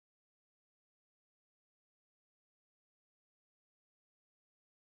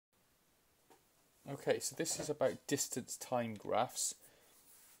Okay, so this is about distance time graphs.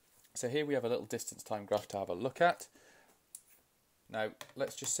 So here we have a little distance time graph to have a look at. Now,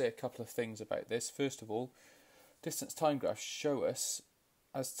 let's just say a couple of things about this. First of all, distance time graphs show us,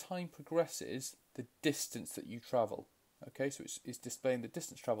 as time progresses, the distance that you travel. Okay, so it's displaying the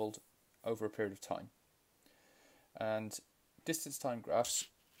distance travelled over a period of time. And distance time graphs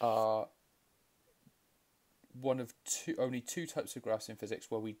are one of only two types of graphs in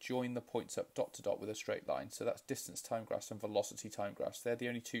physics where we join the points up dot to dot with a straight line. So that's distance time graphs and velocity time graphs. They're the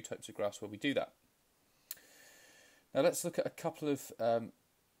only two types of graphs where we do that. Now let's look at a couple of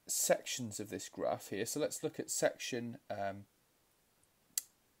sections of this graph here. So let's look at section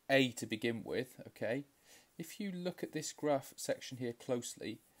A to begin with. Okay, if you look at this graph section here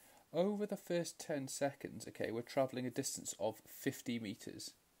closely, over the first 10 seconds, okay, we're travelling a distance of 50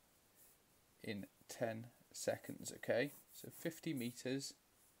 meters in 10 seconds, okay? So 50 meters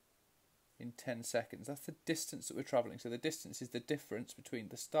in 10 seconds. That's the distance that we're travelling. So the distance is the difference between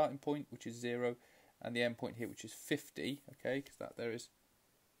the starting point, which is 0, and the end point here, which is 50, okay? Because that there is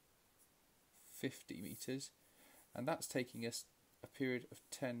 50 meters. And that's taking us a period of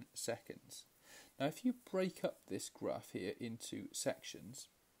 10 seconds. Now, if you break up this graph here into sections,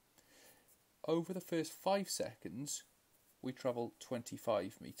 over the first 5 seconds, we travel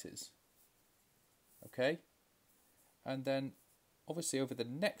 25 meters. Okay, and then obviously over the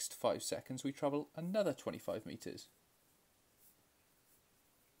next 5 seconds we travel another 25 meters.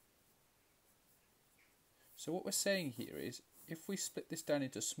 So what we're saying here is, if we split this down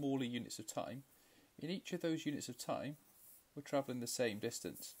into smaller units of time, in each of those units of time we're travelling the same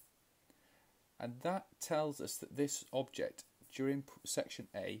distance, and that tells us that this object during section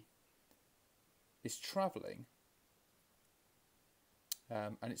A is travelling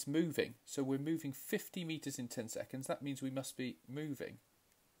and it's moving. So we're moving 50 meters in 10 seconds. That means we must be moving.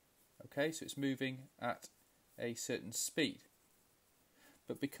 Okay, so it's moving at a certain speed.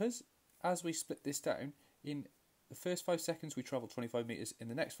 But because as we split this down, in the first 5 seconds we travel 25 meters, in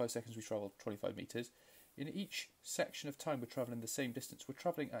the next 5 seconds we travel 25 meters, in each section of time we're traveling the same distance. We're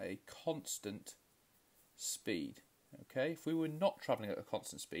traveling at a constant speed. Okay, if we were not traveling at a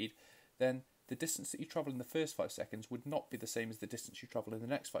constant speed, then the distance that you travel in the first 5 seconds would not be the same as the distance you travel in the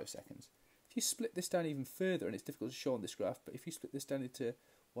next 5 seconds. If you split this down even further, and it's difficult to show on this graph, but if you split this down into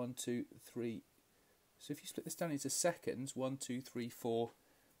 1, 2, 3, so if you split this down into seconds, 1, 2, 3, 4,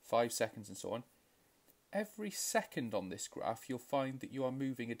 5 seconds and so on, every second on this graph you'll find that you are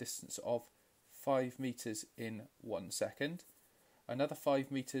moving a distance of 5 meters in 1 second, another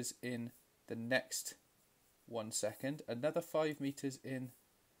 5 meters in the next 1 second, another 5 meters in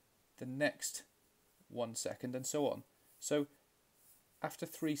the next 1 second, and so on. So after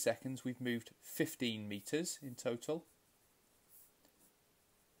 3 seconds we've moved 15 meters in total.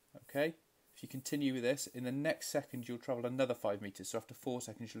 Okay, if you continue with this, in the next second you'll travel another 5 meters. So after 4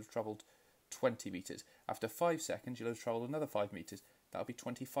 seconds you'll have travelled 20 meters. After 5 seconds you'll have travelled another 5 meters. That'll be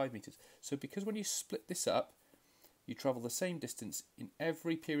 25 meters. So because when you split this up, you travel the same distance in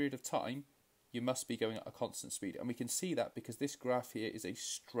every period of time, you must be going at a constant speed. And we can see that because this graph here is a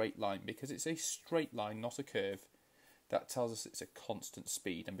straight line. Because it's a straight line, not a curve, that tells us it's a constant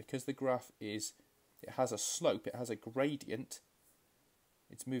speed. And because the graph it has a slope, it has a gradient,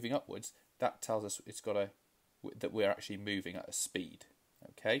 it's moving upwards, that tells us that we're actually moving at a speed.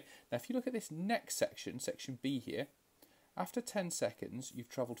 Okay. Now if you look at this next section, section B here, after 10 seconds you've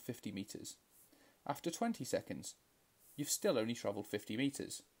travelled 50 meters. After 20 seconds, you've still only travelled 50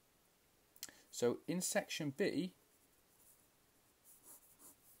 meters. So in section B,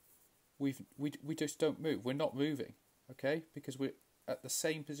 we just don't move. We're not moving, okay? Because we're at the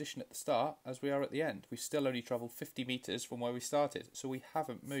same position at the start as we are at the end. We've still only travelled 50 meters from where we started, so we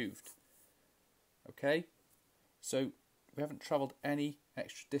haven't moved, okay? So we haven't travelled any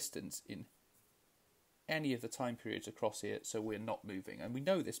extra distance in any of the time periods across here, so we're not moving. And we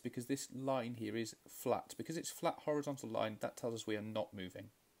know this because this line here is flat. Because it's flat horizontal line, that tells us we are not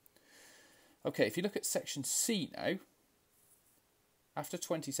moving. Okay, if you look at section C now, after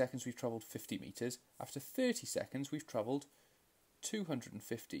 20 seconds we've travelled 50 meters. After 30 seconds we've travelled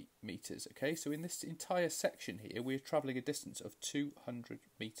 250 meters. Okay, so in this entire section here we're travelling a distance of 200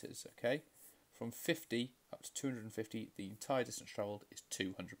 meters. Okay, from 50 up to 250, the entire distance travelled is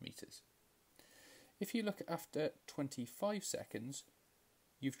 200 meters. If you look after 25 seconds,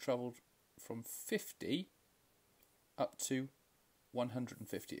 you've travelled from 50 up to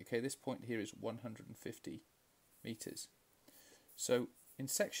 150. Okay, this point here is 150 meters. So in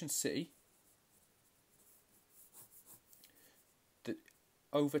section C,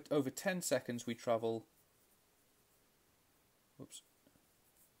 over 10 seconds we travel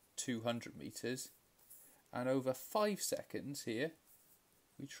 200 meters. And over 5 seconds here,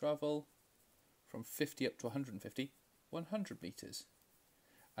 we travel from 50 up to 150, 100 metres.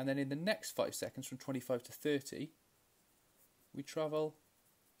 And then in the next 5 seconds, from 25 to 30, we travel,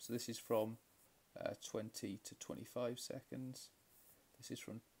 so this is from 20 to 25 seconds. This is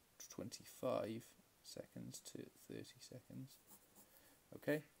from 25 seconds to 30 seconds.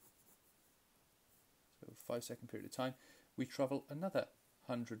 Okay, so 5 second period of time. We travel another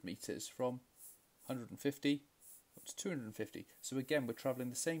 100 metres from 150 up to 250. So again, we're travelling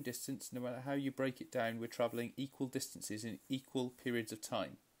the same distance. No matter how you break it down, we're travelling equal distances in equal periods of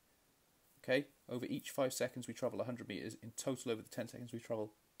time. Okay, over each 5 seconds we travel 100 metres. In total, over the 10 seconds we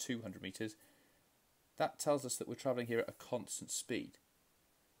travel 200 metres. That tells us that we're travelling here at a constant speed.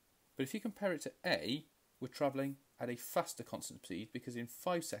 But if you compare it to A, we're travelling at a faster constant speed, because in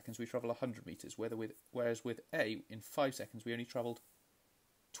 5 seconds we travel 100 metres, whereas with A, in 5 seconds we only travelled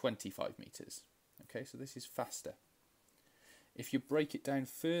 25 metres. Okay, so this is faster. If you break it down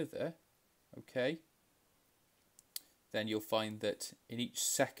further, okay, then you'll find that in each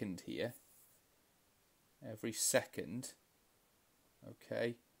second here, every second,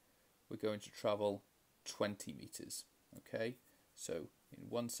 okay, we're going to travel 20 metres. Okay, so in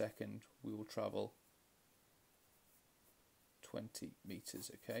 1 second we will travel 20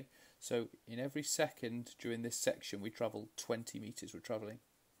 metres. Okay, so in every second during this section we travel 20 metres. We're travelling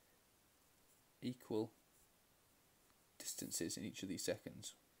equal distances in each of these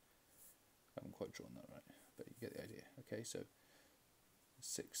seconds. I haven't quite drawn that right, but you get the idea. Okay, so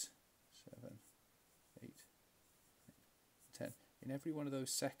 6, 7, 8, 9, 10. In every one of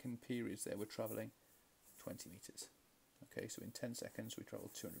those second periods there, we're travelling 20 metres. Okay, so in 10 seconds we travel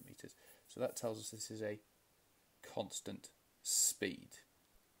 200 metres. So that tells us this is a constant speed.